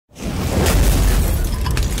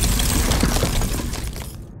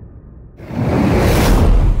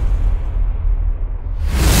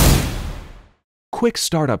quick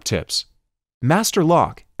startup tips, master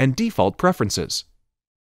lock, and default preferences.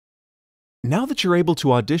 Now that you're able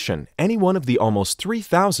to audition any one of the almost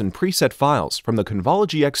 3,000 preset files from the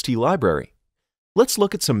Convology XT library, let's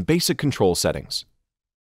look at some basic control settings.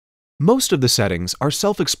 Most of the settings are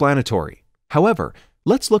self-explanatory. However,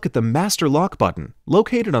 let's look at the Master Lock button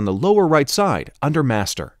located on the lower right side under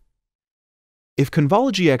Master. If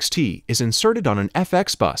Convology XT is inserted on an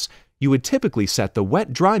FX bus, you would typically set the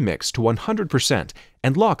wet-dry mix to 100%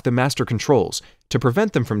 and lock the master controls to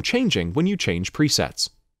prevent them from changing when you change presets.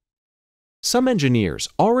 Some engineers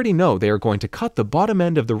already know they are going to cut the bottom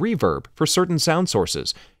end of the reverb for certain sound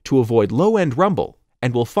sources to avoid low-end rumble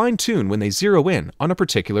and will fine-tune when they zero in on a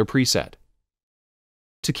particular preset.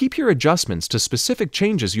 To keep your adjustments to specific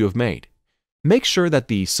changes you have made, make sure that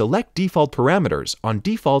the Select Default Parameters on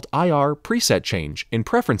Default IR Preset Change in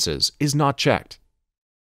Preferences is not checked.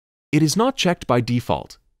 It is not checked by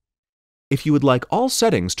default. If you would like all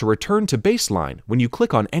settings to return to baseline when you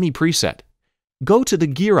click on any preset, go to the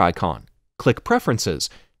gear icon, click Preferences,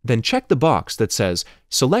 then check the box that says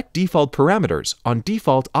Select Default Parameters on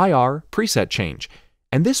Default IR Preset Change,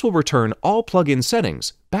 and this will return all plugin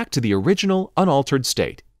settings back to the original unaltered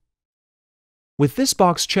state. With this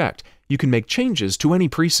box checked, you can make changes to any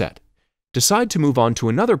preset, decide to move on to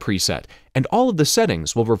another preset, and all of the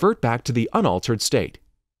settings will revert back to the unaltered state.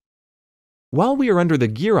 While we are under the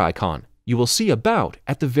gear icon, you will see About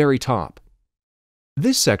at the very top.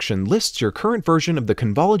 This section lists your current version of the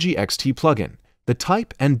Convology XT plugin, the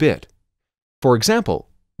type and bit. For example,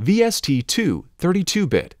 VST2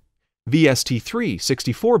 32-bit, VST3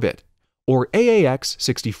 64-bit, or AAX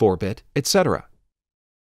 64-bit, etc.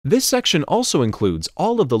 This section also includes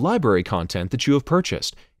all of the library content that you have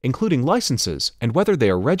purchased, including licenses and whether they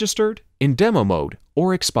are registered, in demo mode,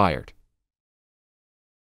 or expired.